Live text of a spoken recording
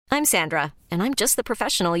I'm Sandra, and I'm just the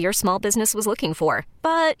professional your small business was looking for.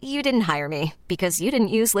 But you didn't hire me because you didn't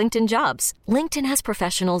use LinkedIn Jobs. LinkedIn has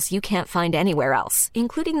professionals you can't find anywhere else,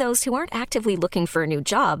 including those who aren't actively looking for a new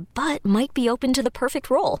job, but might be open to the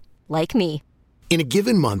perfect role, like me. In a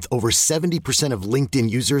given month, over 70% of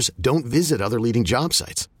LinkedIn users don't visit other leading job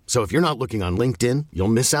sites. So if you're not looking on LinkedIn, you'll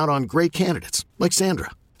miss out on great candidates like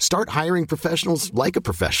Sandra. Start hiring professionals like a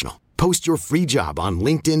professional. Post your free job on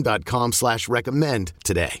linkedin.com/recommend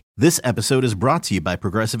today. This episode is brought to you by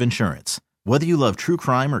Progressive Insurance. Whether you love true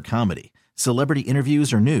crime or comedy, celebrity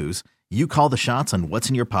interviews or news, you call the shots on what's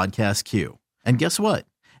in your podcast queue. And guess what?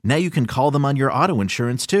 Now you can call them on your auto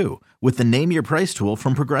insurance too with the Name Your Price tool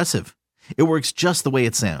from Progressive. It works just the way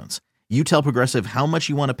it sounds. You tell Progressive how much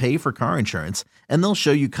you want to pay for car insurance, and they'll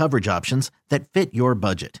show you coverage options that fit your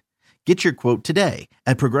budget. Get your quote today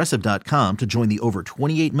at Progressive.com to join the over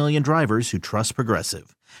 28 million drivers who trust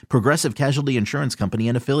Progressive. Progressive Casualty Insurance Company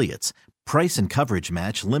and Affiliates. Price and coverage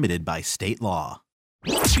match limited by state law.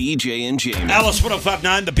 BJ and Jamie. Alice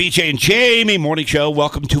 105.9, the BJ and Jamie Morning Show.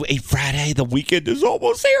 Welcome to a Friday. The weekend is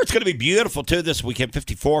almost there. It's going to be beautiful, too, this weekend.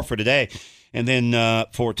 54 for today. And then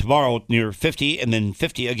for tomorrow, near 50, and then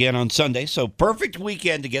 50 again on Sunday. So perfect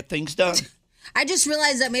weekend to get things done. I just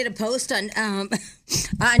realized I made a post on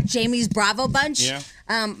Jamie's Bravo Bunch. Yeah.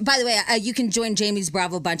 By the way, you can join Jamie's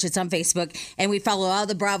Bravo Bunch. It's on Facebook, and we follow all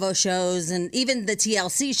the Bravo shows and even the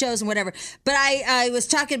TLC shows and whatever. But I was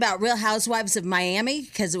talking about Real Housewives of Miami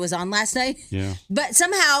because it was on last night. Yeah. But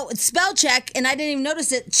somehow, spell check, and I didn't even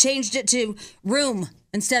notice it, changed it to Room.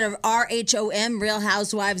 Instead of RHOM, Real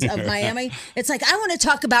Housewives of Miami. It's like, I want to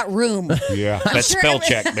talk about Room. Yeah, that's spell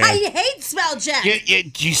check, man. I hate spell check.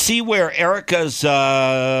 Do you see where Erica's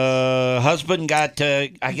husband got,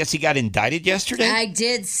 I guess he got indicted yesterday? I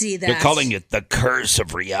did see that. They're calling it the curse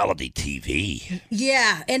of reality TV.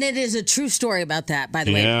 Yeah, and it is a true story about that, by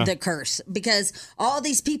the way, the curse. Because all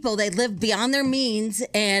these people, they live beyond their means,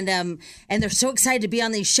 and they're so excited to be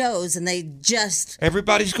on these shows, and they just...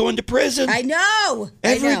 Everybody's going to prison. I know.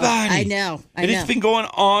 Everybody. I know. And it's been going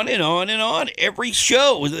on and on and on. Every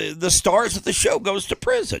show, the stars of the show goes to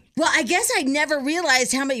prison. Well, I guess I never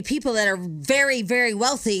realized how many people that are very, very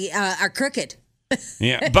wealthy are crooked.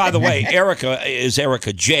 Yeah. By the way, Erica is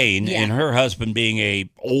Erica Jane, Yeah. and her husband being a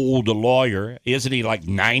old lawyer. Isn't he like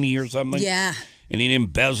 90 or something? Yeah. And he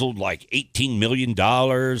embezzled like $18 million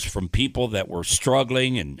from people that were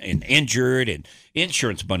struggling and injured, and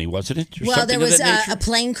insurance money, wasn't it? Or well, something there was of that nature? a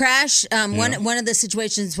plane crash. One of the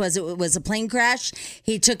situations was it was a plane crash.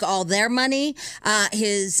 He took all their money.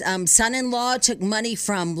 His son-in-law took money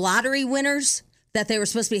from lottery winners that they were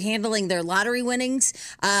supposed to be handling their lottery winnings.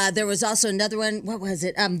 There was also another one. What was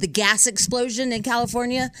it? The gas explosion in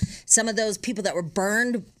California. Some of those people that were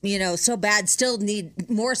burned, so bad, still need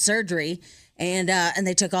more surgery. And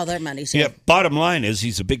they took all their money. So. Yeah, bottom line is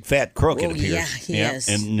he's a big fat crook, it appears. Yeah, he is.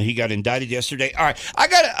 And he got indicted yesterday. All right, I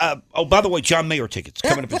got by the way, John Mayer tickets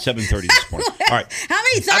coming up at 7:30 this morning. All right. How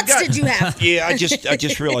many thoughts did you have? Yeah, I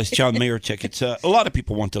just realized John Mayer tickets. A lot of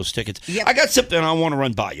people want those tickets. Yep. I got something I want to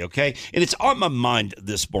run by you, okay? And it's on my mind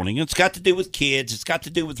this morning. It's got to do with kids. It's got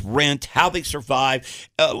to do with rent, how they survive.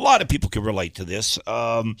 A lot of people can relate to this.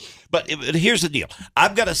 But here's the deal.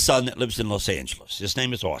 I've got a son that lives in Los Angeles. His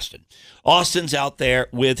name is Austin. Austin's out there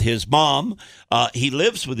with his mom. He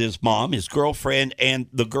lives with his mom, his girlfriend, and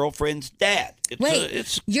the girlfriend's dad.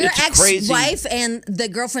 Your ex-wife and the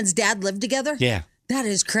girlfriend's dad live together? Yeah. That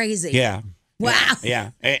is crazy. Yeah. Wow.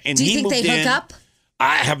 Yeah. And do you think they hook up?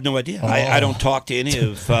 I have no idea. I don't talk to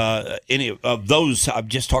any of those. I've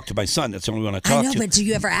just talked to my son. That's the only one I talk to. But do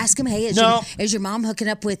you ever ask him, hey, No. Is your mom hooking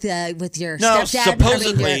up with your No, stepdad?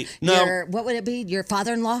 supposedly, no. Your, what would it be? Your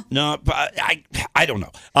father-in-law? No, but I don't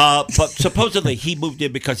know. But supposedly he moved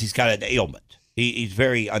in because he's got an ailment. He's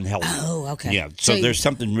very unhealthy. Oh, okay. Yeah, so there's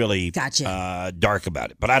something really dark about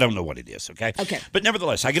it, but I don't know what it is, okay? Okay. But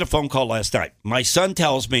nevertheless, I get a phone call last night. My son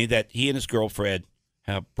tells me that he and his girlfriend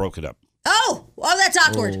have broken up. Oh, that's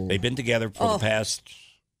awkward. They've been together for the past,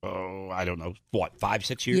 I don't know, 5,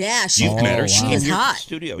 6 years? Yeah, You've met her. she In was your hot.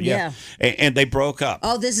 Studio, yeah. And they broke up.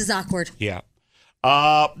 Oh, this is awkward. Yeah.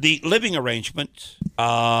 The living arrangement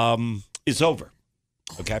is over,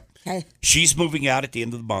 okay? Okay. She's moving out at the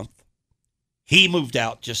end of the month. He moved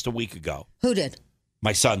out just a week ago. Who did?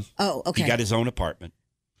 My son. Oh, okay. He got his own apartment.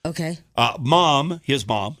 Okay. His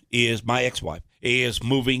mom is my ex-wife, is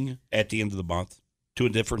moving at the end of the month to a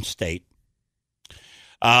different state.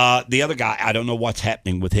 The other guy, I don't know what's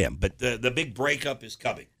happening with him, but the big breakup is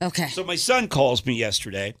coming. Okay. So my son calls me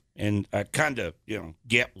yesterday, and I kind of,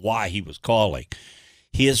 get why he was calling.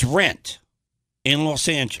 His rent in Los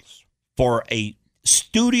Angeles for a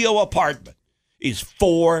studio apartment is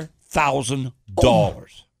 $4,000.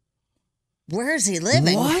 Where is he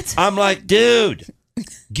living? What? I'm like, dude,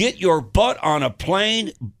 get your butt on a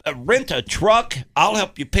plane, rent a truck. I'll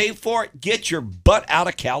help you pay for it. Get your butt out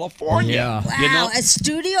of California. Yeah. Wow, You know? a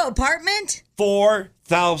studio apartment?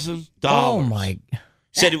 $4,000. Oh, my.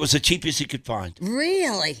 Said it was the cheapest he could find.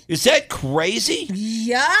 Really? Is that crazy?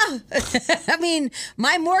 Yeah. I mean,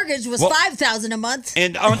 my mortgage was $5,000 a month.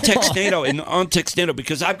 And on Textnado,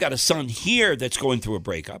 because I've got a son here that's going through a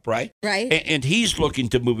breakup, right? Right. And he's looking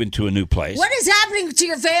to move into a new place. What is happening to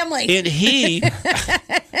your family? And he,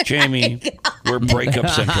 Jamie, we're breakup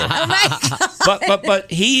central. Oh my God.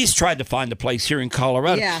 But he's tried to find a place here in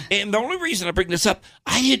Colorado. Yeah. And the only reason I bring this up,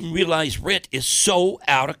 I didn't realize rent is so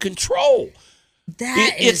out of control.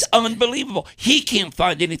 It's unbelievable. He can't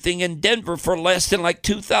find anything in Denver for less than like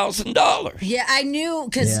 $2,000. Yeah, I knew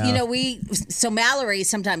because Yeah. Mallory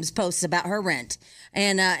sometimes posts about her rent,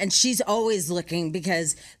 and she's always looking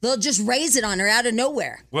because they'll just raise it on her out of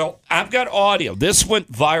nowhere. Well, I've got audio. This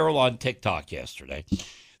went viral on TikTok yesterday.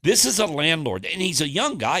 This is a landlord, and he's a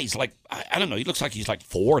young guy. He's like, I don't know, he looks like he's like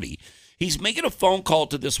 40. He's making a phone call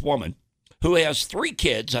to this woman who has 3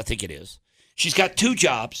 kids, I think it is. She's got 2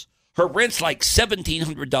 jobs. Her rent's like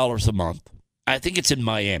 $1,700 a month. I think it's in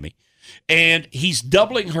Miami. And he's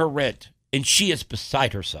doubling her rent, and she is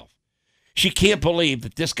beside herself. She can't believe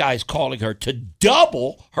that this guy's calling her to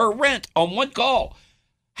double her rent on one call.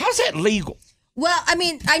 How's that legal? Well, I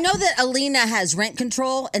mean, I know that Alina has rent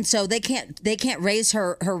control, and so they can't raise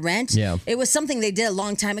her rent. Yeah. It was something they did a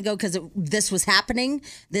long time ago because this was happening.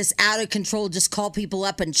 This out of control, just call people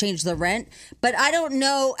up and change the rent. But I don't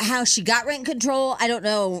know how she got rent control. I don't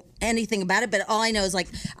know anything about it. But all I know is like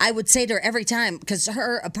I would say to her every time because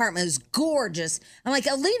her apartment is gorgeous. I'm like,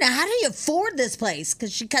 Alina, how do you afford this place?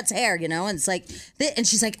 Because she cuts hair, you know, and it's like, and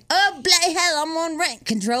she's like, oh bloody hell, I'm on rent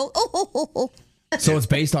control. Oh. So it's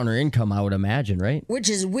based on her income, I would imagine, right? Which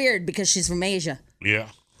is weird because she's from Asia. Yeah.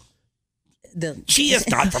 She is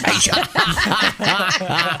not from Asia.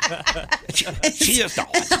 she is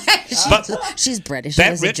not. She's British.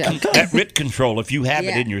 That rent control, if you have it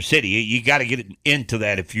Yeah. in your city, you got to get into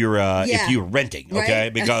that if you're renting, okay?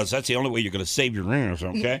 Right. Because that's the only way you're going to save your renters,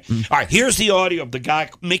 okay? All right, here's the audio of the guy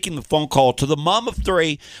making the phone call to the mom of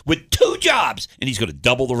 3 with 2 jobs, and he's going to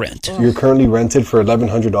double the rent. You're currently rented for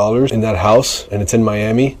 $1,100 in that house, and it's in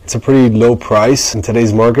Miami. It's a pretty low price in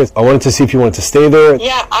today's market. I wanted to see if you wanted to stay there.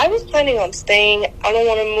 Yeah, I was planning on staying. I don't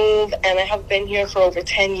want to move, and I have been here for over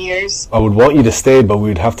 10 years. I would want you to stay, but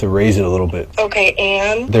we'd have to raise it a little bit. Okay,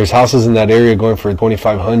 and? There's houses in that area going for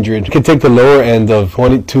 $2,500. You could take the lower end of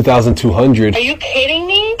 $2,200. Are you kidding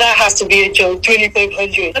me? That has to be a joke.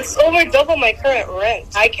 $2,500. That's over double my current rent.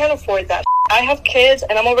 I can't afford that. I have kids,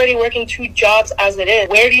 and I'm already working 2 jobs as it is.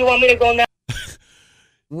 Where do you want me to go now?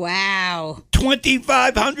 Wow.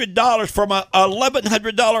 $2,500 from a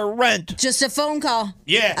 $1,100 rent. Just a phone call.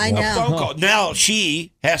 Yeah, I know. a phone call. Now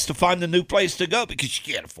she has to find a new place to go because she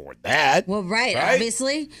can't afford that. Well, right,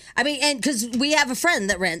 obviously. I mean, and because we have a friend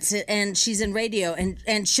that rents it, and she's in radio,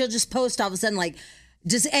 and she'll just post all of a sudden, like,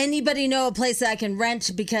 does anybody know a place that I can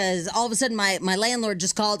rent? Because all of a sudden my landlord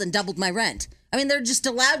just called and doubled my rent. I mean, they're just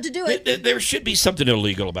allowed to do it. There should be something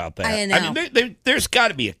illegal about that. I know. I mean, there's got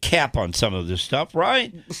to be a cap on some of this stuff,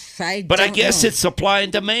 right? I guess know. it's supply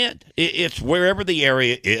and demand. It's wherever the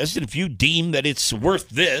area is, and if you deem that it's worth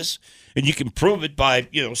this, and you can prove it by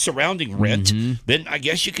surrounding rent, then I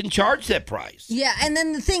guess you can charge that price. Yeah, and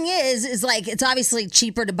then the thing is like it's obviously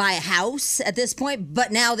cheaper to buy a house at this point,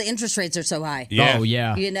 but now the interest rates are so high. Yeah. Oh,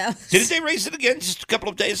 yeah. You know? Didn't they raise it again just a couple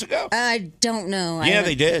of days ago? I don't know. Yeah,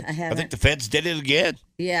 they did. I think the feds did it again.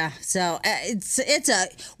 Yeah, so it's a.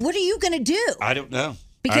 What are you gonna do? I don't know.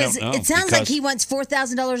 Because I don't know, it sounds like he wants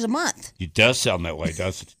 $4,000 a month. It does sound that way,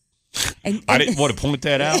 doesn't it? And I didn't want to point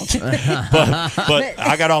that out, but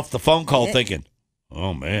I got off the phone call thinking,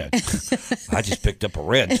 oh, man, I just picked up a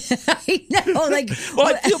rent. I know, like.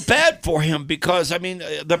 Well, I feel bad for him because, I mean,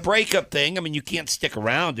 the breakup thing, I mean, you can't stick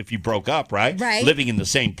around if you broke up, right? Right. Living in the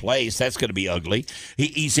same place, that's going to be ugly.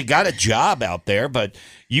 He's got a job out there, but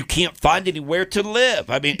you can't find anywhere to live.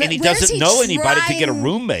 I mean, But and he where's doesn't he know anybody to get a trying-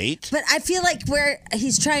 roommate. But I feel like where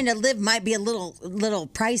he's trying to live might be a little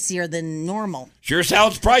pricier than normal. Sure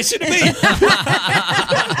sounds pricey to me.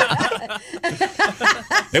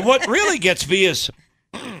 And what really gets me is,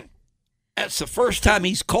 That's the first time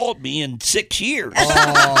he's called me in 6 years.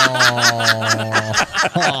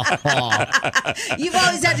 You've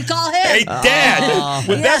always had to call him. Hey, Dad,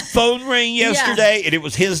 when that phone rang yesterday and it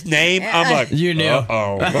was his name, I'm like, You knew.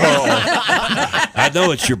 uh-oh. I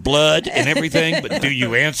know it's your blood and everything, but do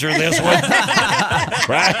you answer this one?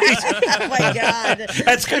 Right? Oh, my God.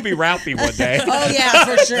 That's going to be Ralphie one day. Oh, yeah,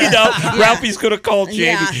 for sure. Ralphie's going to call Jamie.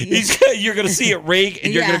 Yeah. You're going to see it ring,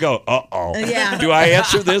 and you're going to go, uh-oh. Yeah. Do I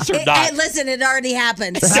answer this or not? Hey, listen, it already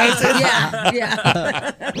happened.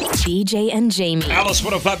 Yeah. BJ and Jamie. Alice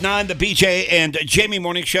 105.9, the BJ and Jamie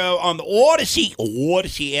Morning Show on the Odyssey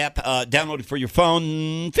app. Downloaded for your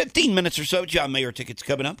phone. 15 minutes or so. John Mayer tickets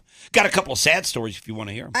coming up. Got a couple of sad stories if you want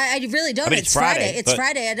to hear them. I really don't. I mean, it's Friday. It's but-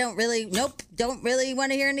 Friday. I don't really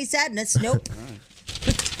want to hear any sadness. Nope.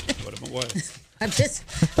 What?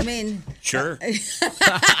 Sure. Sure.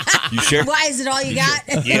 You sure? Why is it all you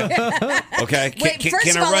got? Yeah. Okay. Wait, first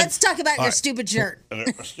can of I all, run? let's talk about All your right. stupid shirt.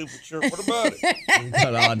 A stupid shirt. What about it?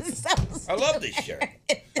 Hold on. I love this shirt.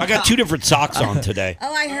 I got 2 different socks on today.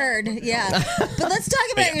 Oh, I heard. Yeah. But let's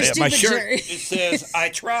talk about your My stupid shirt, shirt. it says, I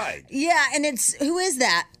tried. Yeah, and who is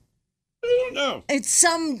that? I don't know. It's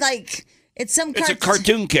some It's a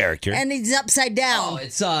cartoon character. and he's upside down.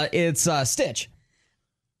 Oh, it's Stitch.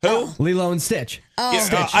 Who? Lilo and Stitch. Oh.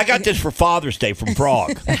 Yeah, I got this for Father's Day from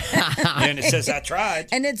Prague. And it says, I tried.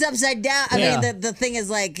 And it's upside down. I Yeah. mean, the thing is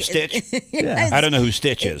like Stitch? Yes. I don't know who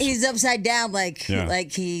Stitch is. He's upside down, like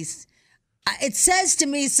he's. It says to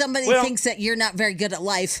me somebody thinks that you're not very good at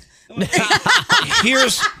life.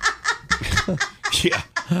 Here's. Yeah.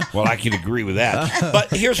 Well, I can agree with that. But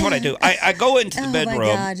here's what I do. I go into the Oh, my bedroom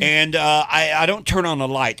God. and I don't turn on the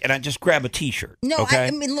light and I just grab a T-shirt. No, okay?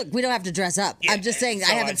 I mean, look, we don't have to dress up. Yeah, I'm just saying, so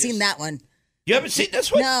I I haven't seen just- that one. You haven't seen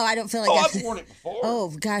this one? No, I don't feel like I've worn it before.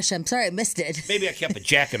 Oh, gosh, I'm sorry I missed it. Maybe I kept a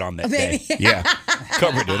jacket on that Maybe. day. Yeah.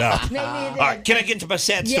 Covered it up. Maybe you All did. right. Can I get to my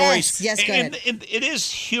sad Yes, stories? yes, go And ahead. it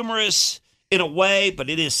is humorous in a way, but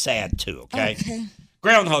it is sad too, okay? Okay.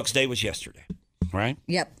 Groundhog's Day was yesterday, right?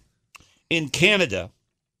 Yep. In Canada,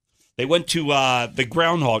 they went to the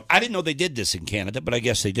groundhog. I didn't know they did this in Canada, but I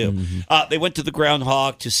guess they do. They went to the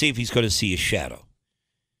groundhog to see if he's going to see a shadow.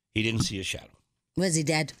 He didn't see a shadow. Was he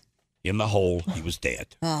dead? In the hole, he was dead.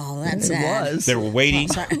 Oh, that's It sad. was. They were waiting.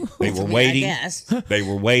 Sorry. They were I waiting. guess. They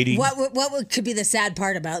were waiting. What could be the sad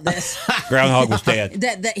part about this? Groundhog was dead.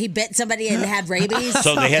 that he bit somebody and had rabies?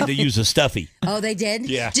 So they had to use a stuffy. Oh, they did?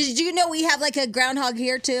 Yeah. Did you know we have like a groundhog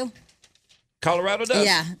here too? Colorado does?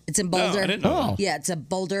 Yeah, it's in No, Boulder. I didn't know that. Yeah, it's a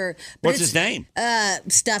Boulder. but What's his name?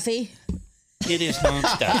 Stuffy. It is not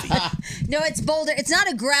stuffy. No, it's Boulder. It's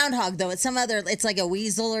not a groundhog though. It's some other. It's like a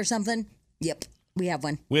weasel or something. Yep, we have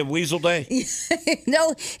one. We have Weasel Day.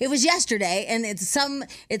 No, it was yesterday, and it's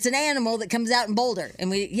an animal that comes out in Boulder,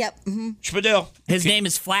 and we. Yep. Mm-hmm. Spadil. His name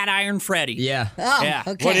is Flatiron Freddy. Yeah. Oh, Yeah.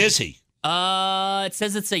 okay. What is he? It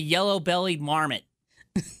says it's a yellow-bellied marmot.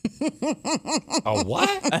 A what?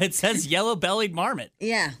 It says yellow-bellied marmot.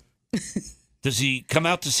 Yeah. Does he come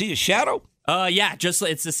out to see a shadow? Yeah, just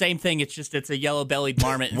it's the same thing. It's just it's a yellow-bellied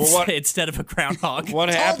marmot Well, what- instead of a groundhog. What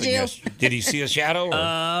happened? you. Did he see a shadow?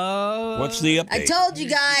 Or what's the update? I told you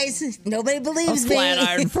guys. Nobody believes me.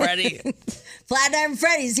 Flatiron Freddy. Flatiron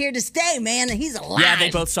Freddy's here to stay, man, and he's alive. Yeah,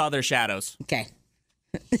 they both saw their shadows. Okay.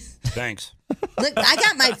 Thanks. Look, I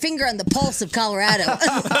got my finger on the pulse of Colorado.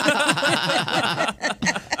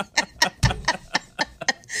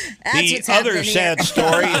 That's The what's other happening sad here.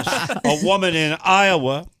 story is a woman in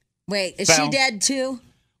Iowa. Wait, is she found- dead too?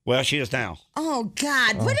 Well, she is now. Oh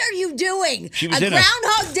God, what are you doing? She was a in a-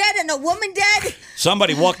 groundhog dead and a woman dead?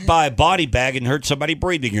 Somebody walked by a body bag and heard somebody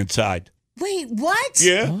breathing inside. Wait, what?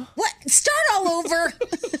 Yeah. What? Start all over.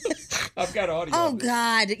 I've got audio. Oh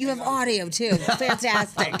God, you have audio too.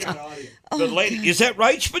 Fantastic. The lady, is that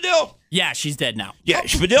right, Spadil? Yeah, she's dead now. Yeah,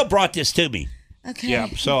 Spadil brought this to me. Okay. Yeah,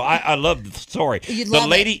 so I love the story. You'd The love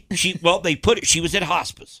lady, she was in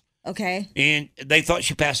hospice Okay. and they thought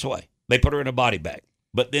she passed away. They put her in a body bag,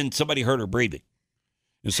 but then somebody heard her breathing,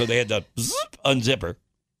 and so they had to unzip her,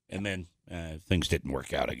 and then things didn't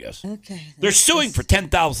work out, I guess. Okay. They're suing for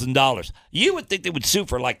 $10,000. You would think they would sue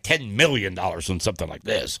for like $10 million on something like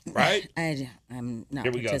this, right? I'm not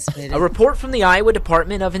Here we go. participating. A report from the Iowa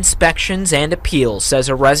Department of Inspections and Appeals says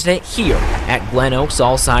a resident here at Glen Oaks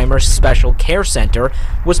Alzheimer's Special Care Center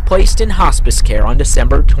was placed in hospice care on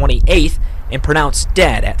December 28th and pronounced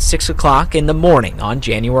dead at 6 o'clock in the morning on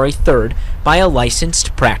January 3rd by a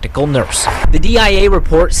licensed practical nurse. The DIA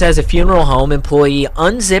report says a funeral home employee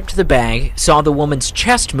unzipped the bag, saw the woman's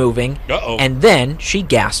chest moving, and then she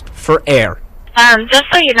gasped for air. Just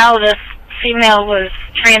so you know, this female was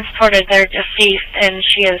transported there deceased, and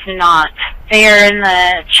she is not They are in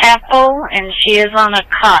the chapel, and she is on a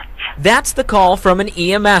cot. That's the call from an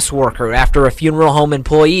EMS worker after a funeral home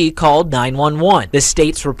employee called 911. The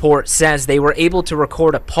state's report says they were able to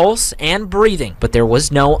record a pulse and breathing, but there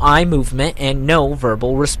was no eye movement and no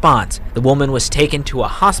verbal response. The woman was taken to a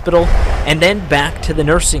hospital and then back to the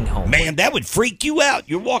nursing home. Man, that would freak you out.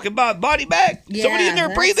 You're walking by a body bag. Somebody in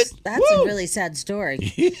there breathing. That's a really sad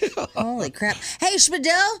story. Holy crap. Hey,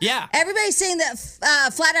 Schmidl. Yeah. Everybody's saying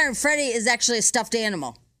that Flatiron Freddy is actually a stuffed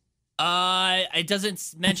animal. It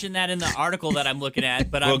doesn't mention that in the article that I'm looking at,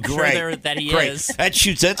 but Well, I'm sure great. that he Great. is. That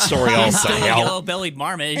shoots that story off He's the still a hell. yellow-bellied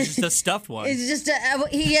marmot. He's just a stuffed one. It's just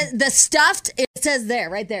the stuffed. It says there,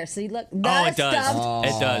 right there. So you look. Oh, it does.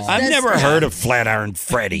 It does. I've never heard of Flatiron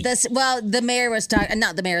Freddy. The mayor was talking.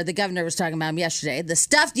 Not the mayor. The governor was talking about him yesterday. The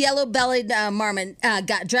stuffed yellow-bellied marmot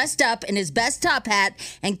got dressed up in his best top hat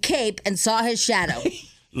and cape and saw his shadow.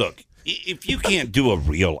 Look, if you can't do a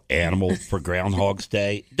real animal for Groundhog's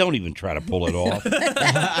Day, don't even try to pull it off.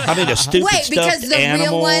 I mean, a stupid Wait, because stuffed the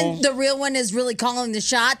animal. the real one is really calling the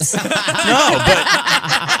shots.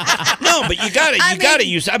 No, but you gotta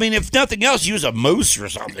use. I mean, if nothing else, use a moose or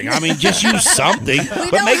something. I mean, just use something,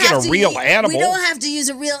 but make it a real animal. We don't have to use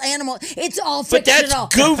a real animal. It's all But fictional.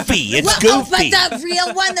 that's goofy. It's Well, goofy. but the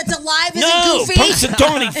real one that's alive isn't No, goofy.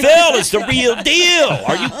 Punxsutawney Phil is the real deal.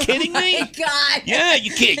 Are you kidding me? Oh my God. Yeah,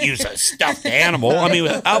 you can't use a stuffed animal. I mean,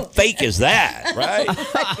 how fake is that, right?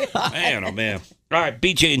 Man, oh man. All right,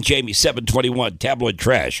 BJ and Jamie, 721, Tabloid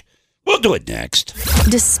Trash. We'll do it next.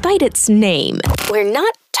 Despite its name, we're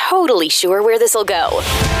not totally sure where this will go.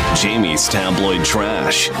 Jamie's Tabloid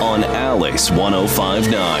Trash on Alice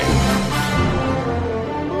 1059.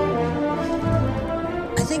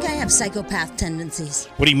 I think I have psychopath tendencies.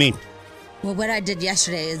 What do you mean? Well, what I did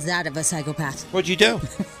yesterday is that of a psychopath. What'd you do?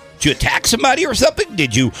 Did you attack somebody or something?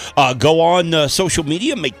 Did you go on social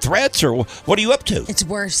media, make threats, or what are you up to? It's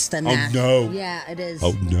worse than Oh, that. no. Yeah, it is.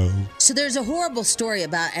 Oh, no. So there's a horrible story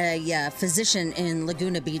about a physician in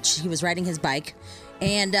Laguna Beach. He was riding his bike,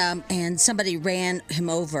 and somebody ran him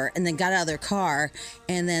over and then got out of their car,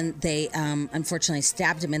 and then they unfortunately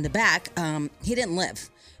stabbed him in the back. He didn't live,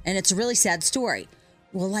 and it's a really sad story.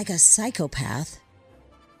 Well, like a psychopath,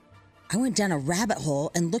 I went down a rabbit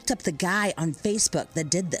hole and looked up the guy on Facebook that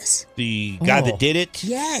did this. The guy that did it?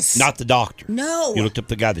 Yes. Not the doctor. No. You looked up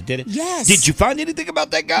the guy that did it? Yes. Did you find anything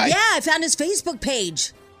about that guy? Yeah, I found his Facebook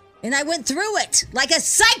page, and I went through it like a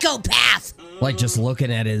psychopath. Like just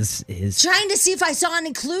looking at his Trying to see if I saw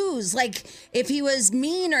any clues, like if he was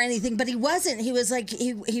mean or anything, but he wasn't. He was like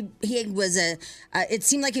he was it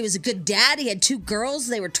seemed like he was a good dad. He had two girls;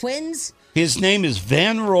 they were twins. His name is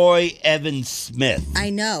Van Roy Evans Smith.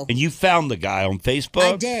 I know. And you found the guy on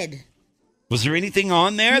Facebook? I did. Was there anything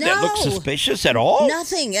on there that looked suspicious at all?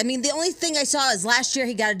 Nothing. I mean, the only thing I saw is last year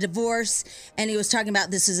he got a divorce, and he was talking about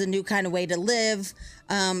this is a new kind of way to live.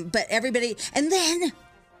 But everybody, and then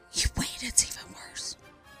you wait, it's even worse.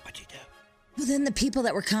 What'd you do? Well, then the people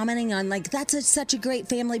that were commenting on, like, that's such a great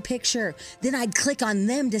family picture. Then I'd click on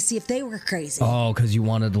them to see if they were crazy. Oh, because you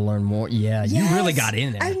wanted to learn more. Yeah, Yes. you really got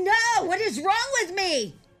in there. I know. What is wrong with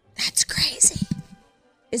me? That's crazy.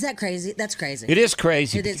 Is that crazy? That's crazy. It is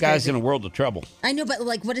crazy. It This is guy's crazy. in a world of trouble. I know, but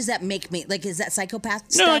like, what does that make me? Like, is that psychopath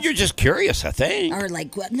No, stuff? you're just curious, I think. Or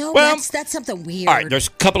like, what? No, Well, that's something weird. All right, there's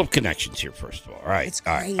a couple of connections here, first of all. All right. It's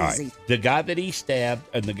all right, all right. crazy. The guy that he stabbed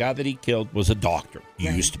and the guy that he killed was a doctor. You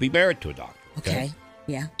Right. used to be married to a doctor. Okay.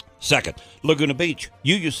 Yeah. Second, Laguna Beach.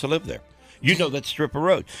 You used to live there. You know that strip of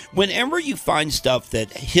road. Whenever you find stuff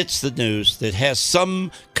that hits the news that has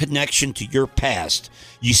some connection to your past,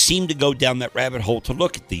 you seem to go down that rabbit hole to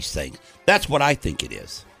look at these things. That's what I think it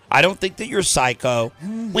is. I don't think that you're psycho.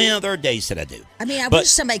 Well, there are days that I do. I mean, I But- wish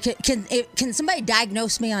somebody can somebody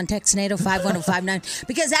diagnose me on Textnado 51059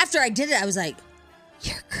 because after I did it, I was like,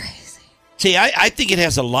 you're crazy. See, I think it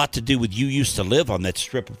has a lot to do with you used to live on that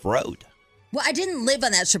strip of road. Well, I didn't live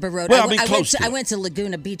on that strip of road. Well, I mean, close to I it. went to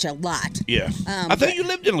Laguna Beach a lot. Yeah. I thought you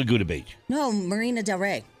lived in Laguna Beach. No, Marina Del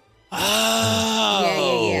Rey.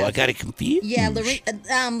 Oh, Yeah. I got it confused. Yeah,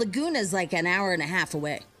 Laguna's like an hour and a half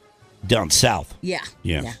away. Down south. Yeah.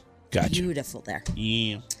 Yeah. Gotcha. Beautiful there.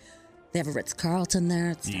 Yeah. They have a Ritz-Carlton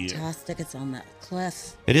there. It's Yeah. fantastic. It's on that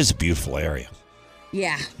cliff. It is a beautiful area.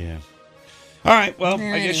 Yeah. Yeah. All right. Well, I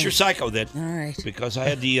Anyway. guess you're psycho then. All right. Because I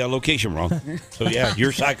had the location wrong. So, yeah,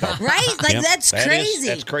 you're psycho. Right? Like, Yep, that's that is- crazy.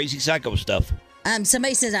 that's crazy psycho stuff.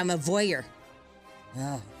 Somebody says I'm a voyeur.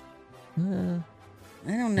 Oh. I don't know.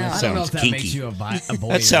 That I don't know sounds if that kinky. makes you a voyeur.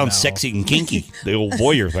 That sounds though. sexy and kinky. The old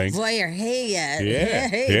voyeur thing. Voyeur. Hey. Yeah,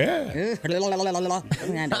 Hey. I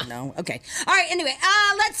don't know. Okay. All right. Anyway,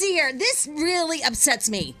 let's see here. This really upsets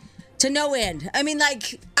me to no end. I mean,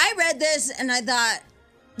 like, I read this and I thought,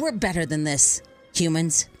 we're better than this,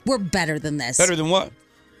 humans. We're better than this. Better than what?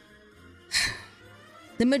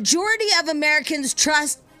 The majority of Americans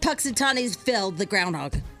trust Punxsutawney's Phil, the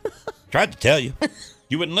groundhog. Tried to tell you.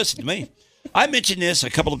 You wouldn't listen to me. I mentioned this a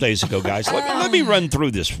couple of days ago, guys. Let me run through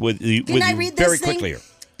this with you very quickly here.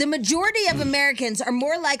 The majority of Americans are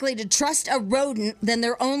more likely to trust a rodent than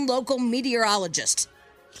their own local meteorologist.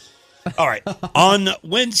 All right. On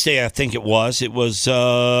Wednesday, I think it was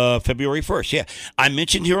February 1st. Yeah. I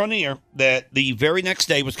mentioned here on the air that the very next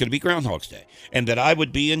day was going to be Groundhog's Day and that I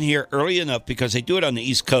would be in here early enough because they do it on the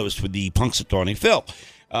East Coast with the Punxsutawney Phil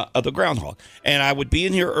of the groundhog. And I would be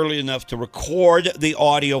in here early enough to record the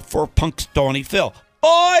audio for Punxsutawney Phil.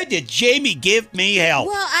 Boy, did Jamie give me hell.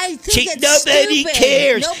 Well, I think it's nobody stupid.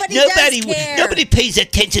 cares. Nobody does care. Nobody pays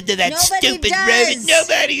attention to that stupid rodent.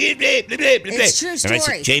 Nobody. It's true story. And I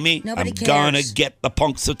said, Jamie, Nobody I'm cares. gonna get the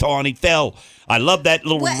Punxsutawney Phil. I love that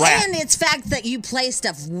little rat. And it's fact that you play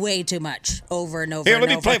stuff way too much over and over Here, and let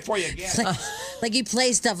me over. play it for you again. Like you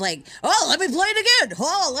play stuff like, oh, let me play it again.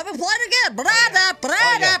 Oh, let me play it again.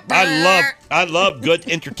 I love good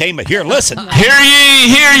entertainment. Here, listen. Hear ye,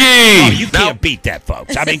 hear ye. Oh, you can't beat that,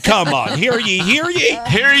 folks. I mean, come on. Hear ye, hear ye.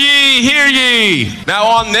 Hear ye, hear ye. Now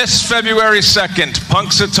on this February 2nd,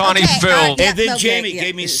 Punxsutawney Phil. And then Jamie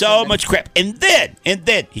gave me so much crap. And then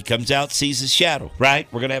he comes out, sees his shadow, right?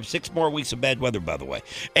 We're going to have 6 more weeks of bad weather, by the way.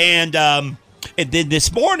 And then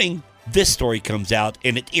this morning, this story comes out,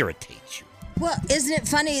 and it irritates you. Well, isn't it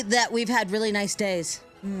funny that we've had really nice days?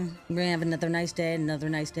 We're going to have another nice day and another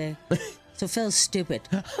nice day. So Phil's stupid.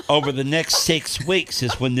 Over the next 6 weeks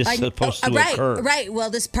is when this is supposed to occur. Right.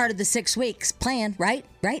 Well, this is part of the 6 weeks plan, right?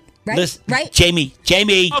 Listen, right? Jamie. Hear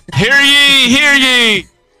ye, hear ye.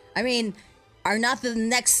 I mean, are not the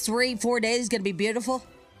next 3-4 days going to be beautiful?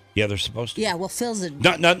 Yeah, they're supposed to. Yeah, well, Phil's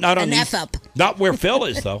not on an these, F-up. Not where Phil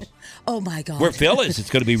is, though. Oh, my God. Where Phil is, it's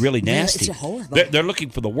going to be really nasty. It's horrible. They're looking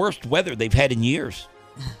for the worst weather they've had in years.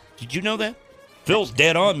 Did you know that? Phil's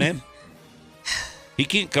dead on, man. He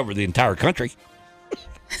can't cover the entire country.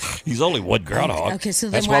 He's only one groundhog. Okay, so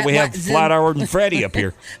then that's why we have Flatiron Freddy up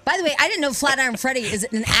here. By the way, I didn't know Flatiron Freddy is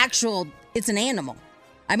it's an animal.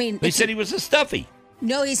 I mean, they said he was a stuffy.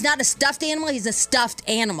 No, he's not a stuffed animal. He's a stuffed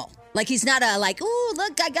animal. Like, he's not ooh,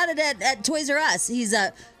 look, I got it at Toys R Us. He's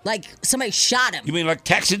like somebody shot him. You mean like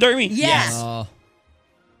taxidermy? Yeah. Yes.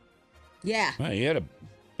 Yeah. Well, he had a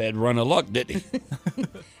bad run of luck, didn't he?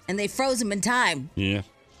 And they froze him in time. Yeah.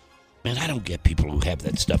 Man, I don't get people who have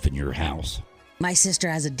that stuff in your house. My sister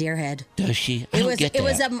has a deer head. Does she? I don't get that. It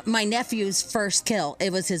was my nephew's first kill.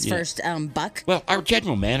 It was his first buck. Well, our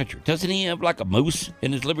general manager, doesn't he have like a moose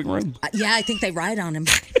in his living room? Yeah, I think they ride on him.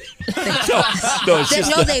 They put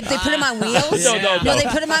him on wheels. No, they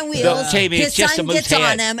put him on wheels. No, Jamie, his it's just son a moose gets head.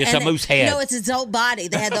 on him. It's a moose head. No, it's his whole body.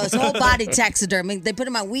 They had those whole body taxidermy. They put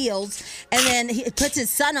him on wheels, and then he puts his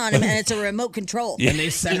son on him, and it's a remote control. And they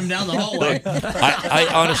send him down the hallway. I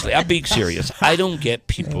honestly, I'm being serious. I don't get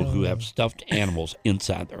people who have stuffed animals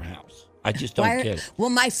inside their house. I just don't get it. Well,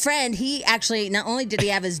 my friend, he actually, not only did he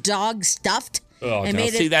have his dog stuffed, and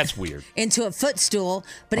made it that's weird. into a footstool,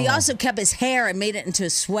 but he also kept his hair and made it into a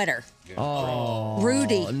sweater. Oh,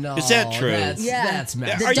 Rudy. No, is that true? That's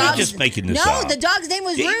mad. Are you just making this up? No, the dog's name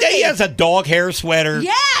was Rudy. He has a dog hair sweater?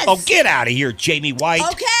 Yes. Oh, get out of here, Jamie White.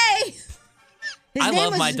 Okay. I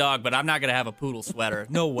love my dog, but I'm not going to have a poodle sweater.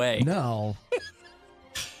 No way. No.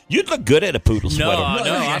 You'd look good at a poodle sweater. No,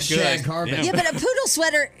 I'm good. Yeah, but a poodle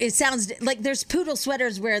sweater, it sounds like there's poodle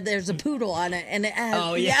sweaters where there's a poodle on it. And it has,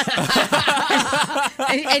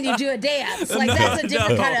 and you do a dance. Like, that's a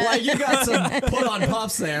different kind of... Like, you got some put-on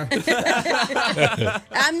puffs there.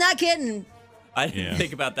 I'm not kidding. I didn't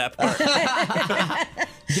think about that part.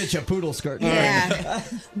 Get your poodle skirt. Yeah.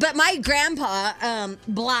 But my grandpa,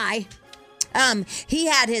 Bly, he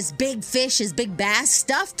had his big fish, his big bass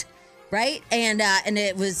stuffed. Right? And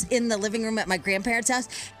it was in the living room at my grandparents' house.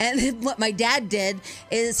 And what my dad did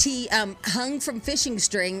is he hung from fishing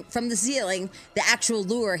string from the ceiling the actual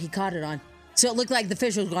lure he caught it on. So it looked like the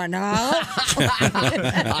fish was going,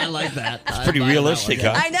 I like that. It's pretty realistic,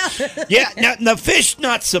 huh? I know. Yeah, now the fish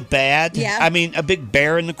not so bad. Yeah. I mean, a big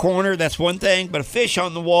bear in the corner, that's one thing. But a fish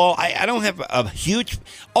on the wall, I don't have a huge,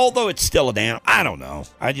 although it's still an animal, I don't know.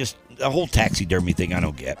 The whole taxidermy thing, I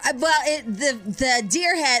don't get. Well, the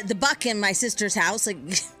deer head, the buck in my sister's house, like,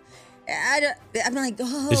 I'm like,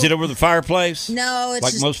 oh. Is it over the fireplace? No, it's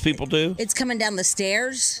like just, most people do. It's coming down the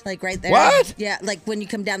stairs, like right there. What? Yeah, like when you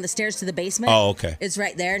come down the stairs to the basement. Oh, okay. It's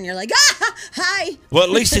right there, and you're like, Hi. Well, at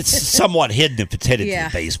least it's somewhat hidden if it's headed Yeah,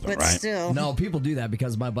 to the basement, but right? still. No, people do that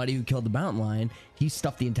because my buddy who killed the mountain lion, he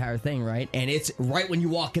stuffed the entire thing, right? And it's right when you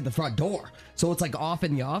walk in the front door. So it's like off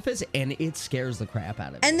in the office, and it scares the crap out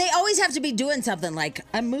of me. And they always have to be doing something like,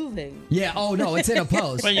 I'm moving. Yeah, oh no, it's in a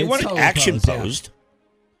pose. Well, you It's want it totally action posed, yeah. posed.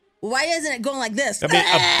 Why isn't it going like this? I mean,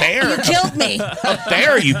 a bear. You killed me. A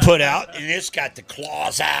bear you put out, and it's got the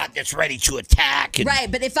claws out. It's ready to attack. And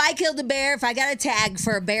Right, but if I killed a bear, if I got a tag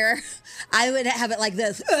for a bear, I would have it like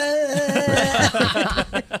this.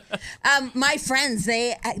 My friends,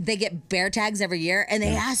 they get bear tags every year, and they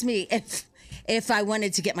ask me if I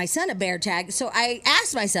wanted to get my son a bear tag. So I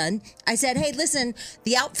asked my son, I said, hey, listen,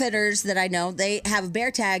 the outfitters that I know, they have a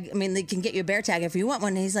bear tag. I mean, they can get you a bear tag if you want one.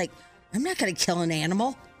 And he's like, I'm not going to kill an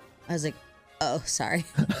animal. I was like, oh, sorry.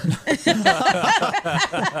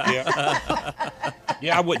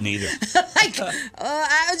 Yeah, I wouldn't either.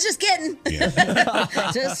 I was just kidding. Yeah.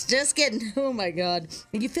 just kidding. Oh my God.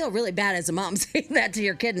 You feel really bad as a mom saying that to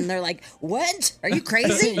your kid, and they're like, what? Are you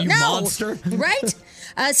crazy? You no. monster. Right?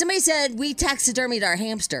 Somebody said we taxidermied our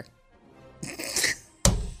hamster.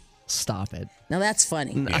 Stop it. Now that's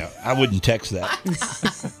funny. Yeah, I wouldn't text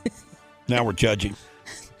that. Now we're judging.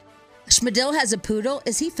 Schmidl has a poodle.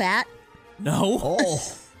 Is he fat? No.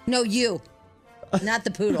 Oh. No, you. Not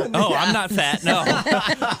the poodle. Oh, I'm not fat. No.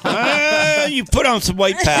 You put on some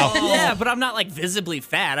weight, pal. Yeah, but I'm not like visibly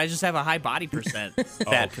fat. I just have a high body percent.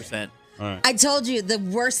 Fat percent. All right. I told you the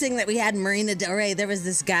worst thing that we had in Marina Del Rey, there was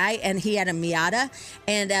this guy and he had a Miata,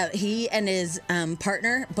 and he and his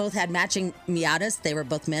partner both had matching Miatas. They were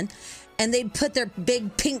both men. And they put their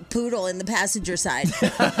big pink poodle in the passenger side.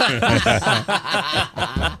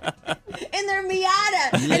 In their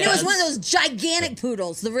Miata. And it was one of those gigantic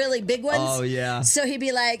poodles, the really big ones. Oh, yeah. So he'd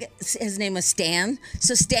be like, his name was Stan.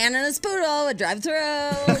 So Stan and his poodle would drive through.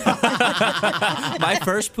 My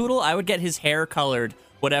first poodle, I would get his hair colored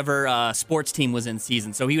whatever sports team was in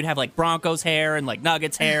season. So he would have like Broncos hair and like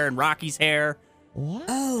Nuggets hair and Rockies hair. What?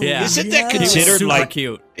 Oh, Yeah. Isn't that He was considered super like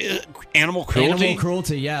cute. Animal cruelty? Animal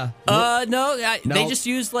cruelty, yeah. No, they No. just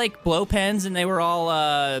used like blow pens and they were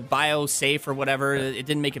all bio safe or whatever. It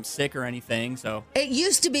didn't make him sick or anything. So It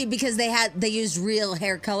used to be because they used real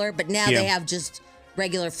hair color, but now Yeah. they have just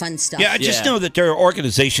regular fun stuff. Yeah, I just know that there are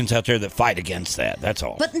organizations out there that fight against that. That's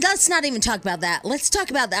all. But let's not even talk about that. Let's talk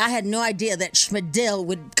about that. I had no idea that Schmidl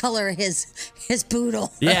would color his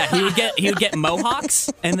poodle. yeah, he would get mohawks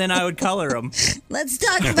and then I would color him. Let's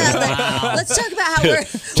talk about that. Let's talk about how we're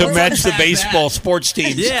to match the baseball sports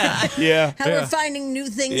teams. Yeah, Yeah. how we're finding new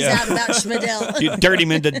things out about Schmidl. You dirt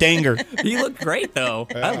him into Danger. he looked great though.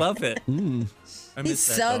 I love it. I He's miss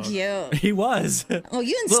that so dog. cute. He was. Oh,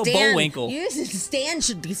 you and Little Stan. Bullwinkle. You and Stan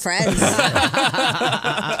should be friends.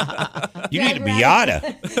 You need a Miata.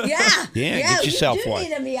 Yeah. Yeah, get yourself you do one.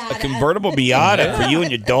 Need a Miata. A convertible Miata for you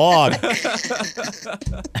and your dog.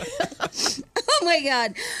 Oh my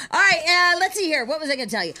God. All right, let's see here. What was I going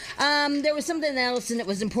to tell you? There was something else, and it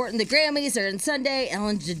was important. The Grammys are on Sunday.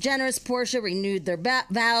 Ellen DeGeneres, Portia renewed their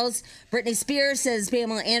vows. Britney Spears says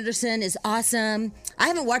Pamela Anderson is awesome. I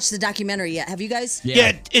haven't watched the documentary yet. Have you guys?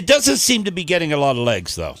 Yeah, it doesn't seem to be getting a lot of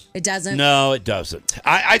legs, though. It doesn't? No, it doesn't.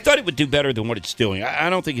 I thought it would do better than what it's doing. I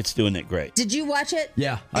don't think it's doing that great. Did you watch it?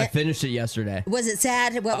 Yeah, I finished it yesterday. Was it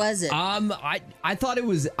sad? What was it? I thought it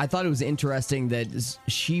was interesting that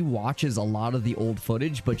she watches a lot of the old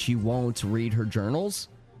footage, but she won't read her journals.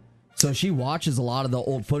 So she watches a lot of the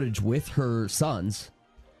old footage with her sons.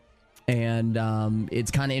 And it's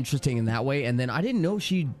kind of interesting in that way. And then I didn't know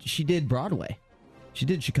she did Broadway. She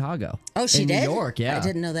did Chicago. Oh, she in did? New York, yeah. I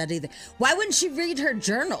didn't know that either. Why wouldn't she read her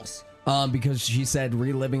journals? Because she said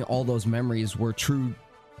reliving all those memories were too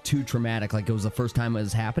traumatic. Like it was the first time it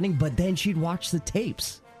was happening. But then she'd watch the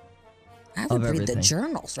tapes. I would read everything. the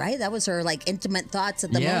journals, right? That was her like intimate thoughts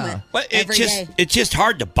at the moment. But every day. it's just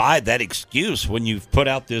hard to buy that excuse when you've put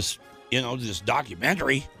out this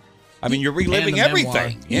documentary. I mean, you're reliving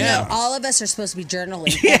everything. You Yeah. know, all of us are supposed to be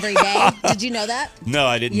journaling every day. Did you know that? No,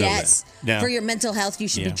 I didn't Yes. know that. No. For your mental health, you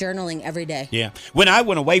should be Yeah. journaling every day. Yeah. When I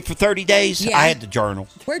went away for 30 days, Yeah. I had to journal.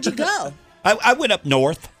 Where'd you go? I went up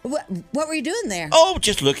north. What were you doing there? Oh,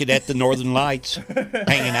 just looking at the northern lights,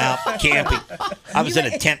 hanging out, camping. I was in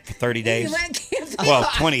a tent for 30 days. You went camping? Well,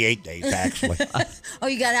 28 days, actually. Oh,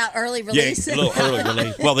 you got out early release? Yeah, a little early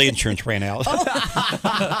release. Well, the insurance ran out.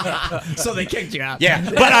 So they kicked you out. Yeah,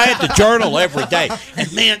 but I had to journal every day.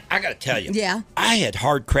 And, man, I got to tell you, Yeah. I had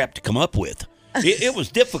hard crap to come up with. It was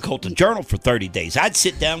difficult to journal for 30 days. I'd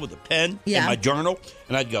sit down with a pen Yeah. in my journal,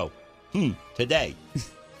 and I'd go, today.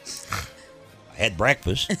 I had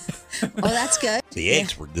breakfast. Oh, that's good. The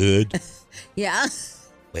eggs were good. Yeah.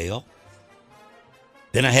 Well,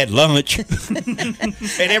 Then I had lunch. And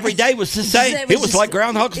every day was the same. It was like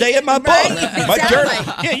Groundhog's Day in my book. My journal.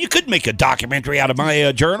 Yeah, you could make a documentary out of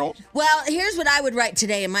my journal. Well, here's what I would write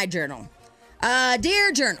today in my journal.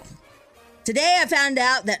 Dear journal, today I found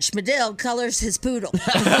out that Schmidl colors his poodle. The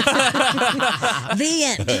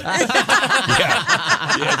end.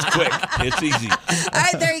 Yeah, it's quick. It's easy. All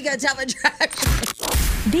right, there you go. Tell me trash.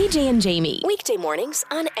 BJ and Jamie, weekday mornings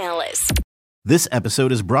on Alice. This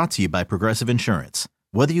episode is brought to you by Progressive Insurance.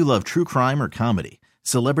 Whether you love true crime or comedy,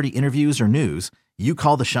 celebrity interviews or news, you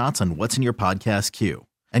call the shots on what's in your podcast queue.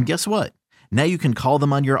 And guess what? Now you can call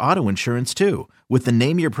them on your auto insurance too with the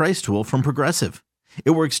Name Your Price tool from Progressive.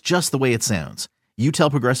 It works just the way it sounds. You tell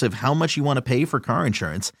Progressive how much you want to pay for car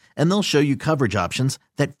insurance, and they'll show you coverage options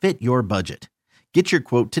that fit your budget. Get your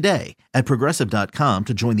quote today at Progressive.com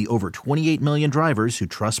to join the over 28 million drivers who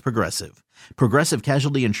trust Progressive. Progressive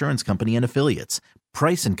Casualty Insurance Company and Affiliates.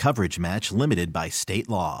 Price and coverage match limited by state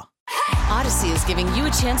law. Odyssey is giving you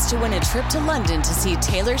a chance to win a trip to London to see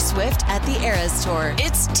Taylor Swift at the Eras Tour.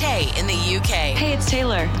 It's Tay in the UK. Hey, it's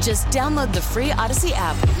Taylor. Just download the free Odyssey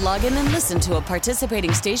app, log in and listen to a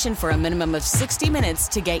participating station for a minimum of 60 minutes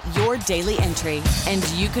to get your daily entry. And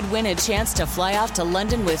you could win a chance to fly off to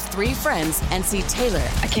London with 3 friends and see Taylor.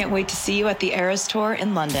 I can't wait to see you at the Eras Tour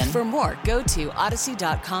in London. For more, go to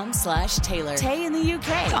odyssey.com/Taylor. Tay in the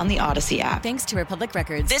UK. On the Odyssey app. Thanks to Republic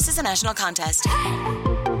Records. This is a national contest.